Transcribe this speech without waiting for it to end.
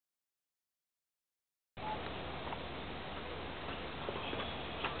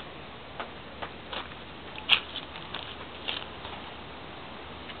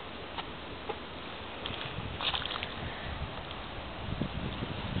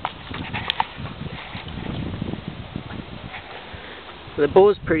The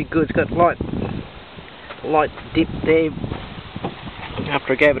bore's pretty good. It's got light dip there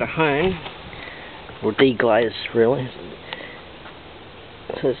after I gave it a hone, or deglaze really.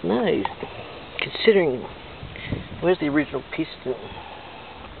 So there's no, considering, where's the original piston?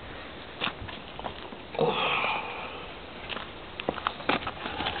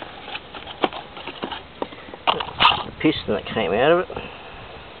 The piston that came out of it.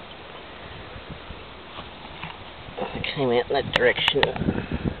 It came out in that direction.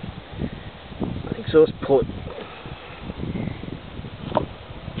 The exhaust port.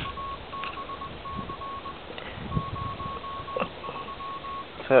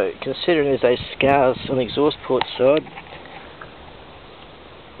 So considering there's those scars on the exhaust port side,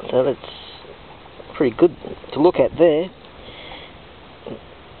 so that's pretty good to look at there.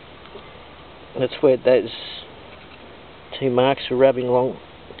 That's where those two marks were rubbing along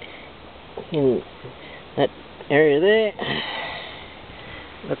in that area there.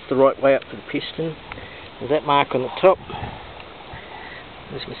 That's the right way up for the piston. There's that mark on the top.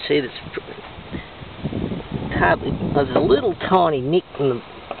 As you can see, there's a little tiny nick in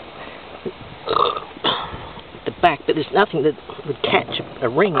the back, but there's nothing that would catch a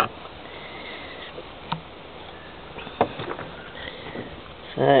ring.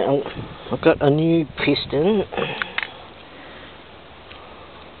 So I've got a new piston.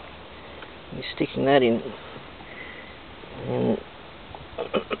 I'm sticking that in, and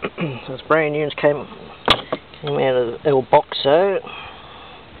so it's brand new. It came out of El Boxo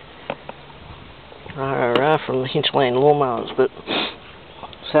from Hinterland Lawnmowers. But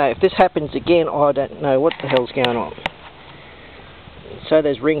so if this happens again, I don't know what the hell's going on. So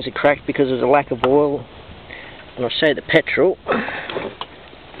those rings are cracked because there's a lack of oil, and I'll show you the petrol.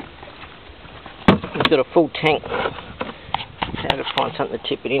 It's got a full tank. How to find something to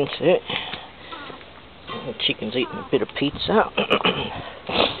tip it into. The chicken's eating a bit of pizza.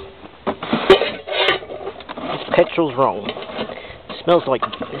 This petrol's wrong. It smells like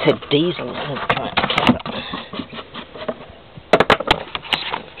it had diesel.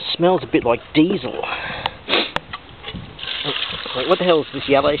 It smells a bit like diesel. Like, what the hell is this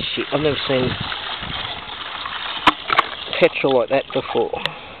yellow shit? I've never seen petrol like that before.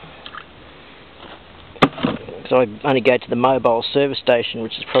 So I only go to the mobile service station,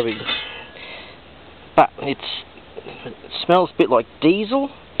 which is probably, but it smells a bit like diesel.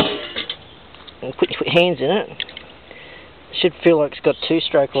 And put your hands in it, it should feel like it's got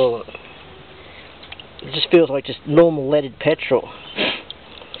two-stroke oil in it. It just feels like just normal leaded petrol.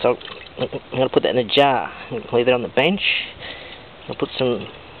 So I'm going to put that in a jar and leave it on the bench. I'll put some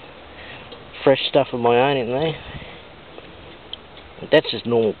fresh stuff of my own in there. But that's just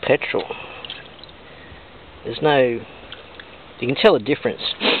normal petrol. There's no, you can tell the difference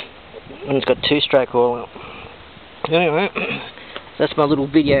when it's got two-stroke oil in it. Anyway, that's my little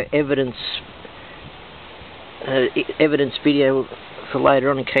video evidence video for later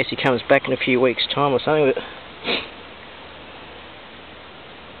on, in case he comes back in a few weeks' time or something. But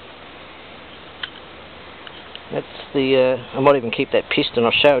that's the, I might even keep that piston.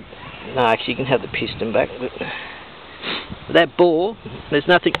 I'll show it. No, actually you can have the piston back. But that bore, there's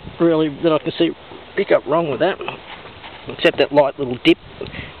nothing really that I can see pick up wrong with that, except that light little dip.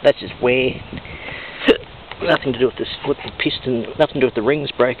 That's just wear. Nothing to do with this, with the piston. Nothing to do with the rings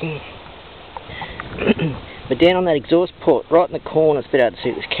breaking. But down on that exhaust port, right in the corner, it's a bit hard to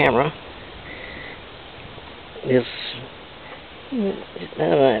see this camera. There's, I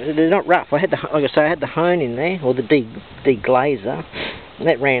don't know, they're not rough. Like I say, I had the hone in there, or the deglazer, and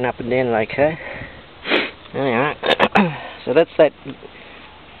that ran up and down okay. Anyway, so that's that.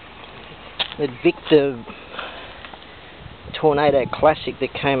 The Victa Tornado Classic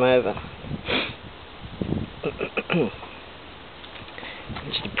that came over.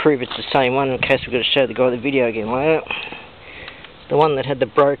 Just to prove it's the same one, in case we've got to show the guy the video again later. The one that had the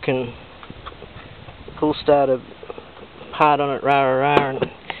broken pull starter part on it, and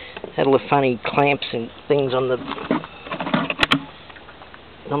had all the funny clamps and things on the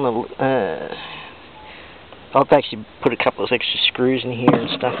I've actually put a couple of extra screws in here and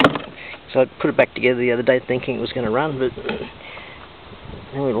stuff. So I put it back together the other day thinking it was going to run, but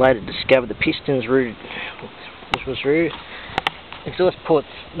then we later discovered the piston's rude, which was rude. Exhaust port's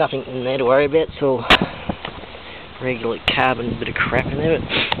nothing in there to worry about, it's all regular carbon, bit of crap in there. But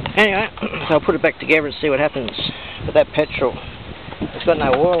anyway, so I'll put it back together and see what happens. But that petrol, it's got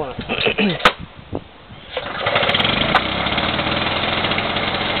no oil in it.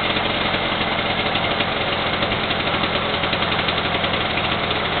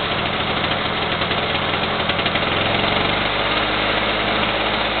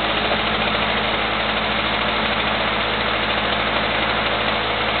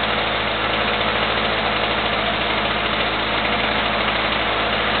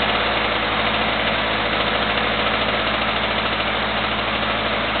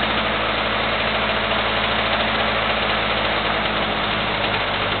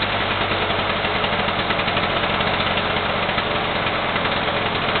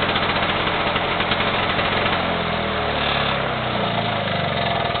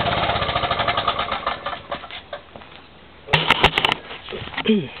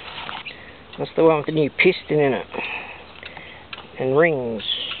 That's the one with the new piston in it. And rings.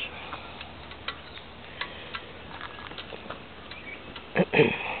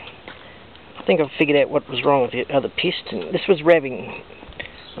 I think I've figured out what was wrong with the other piston. This was revving.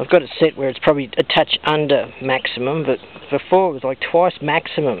 I've got it set where it's probably a touch under maximum, but before it was like twice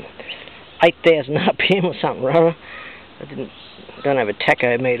maximum. 8,000 RPM or something, rather. I don't have a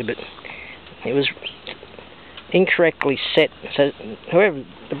tachometer, but it was incorrectly set. So, however,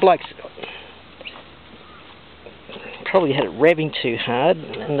 the bloke's probably had it revving too hard,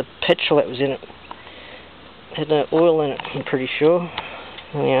 and the petrol that was in it had no oil in it, I'm pretty sure.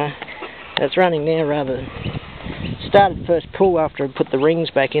 Anyway, it's running now rather. Started first pull after I put the rings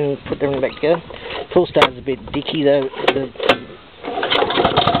back in and put the ring back together. Pull started a bit dicky though.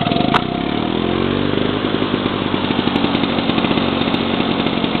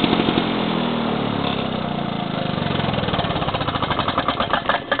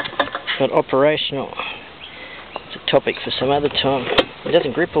 But operational. It's a topic for some other time. It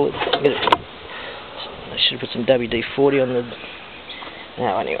doesn't grip all. I should have put some WD-40 on the.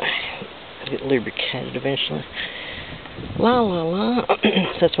 Oh, anyway, it'll get lubricated eventually. La la la.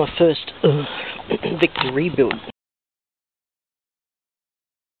 That's my first Victa rebuild.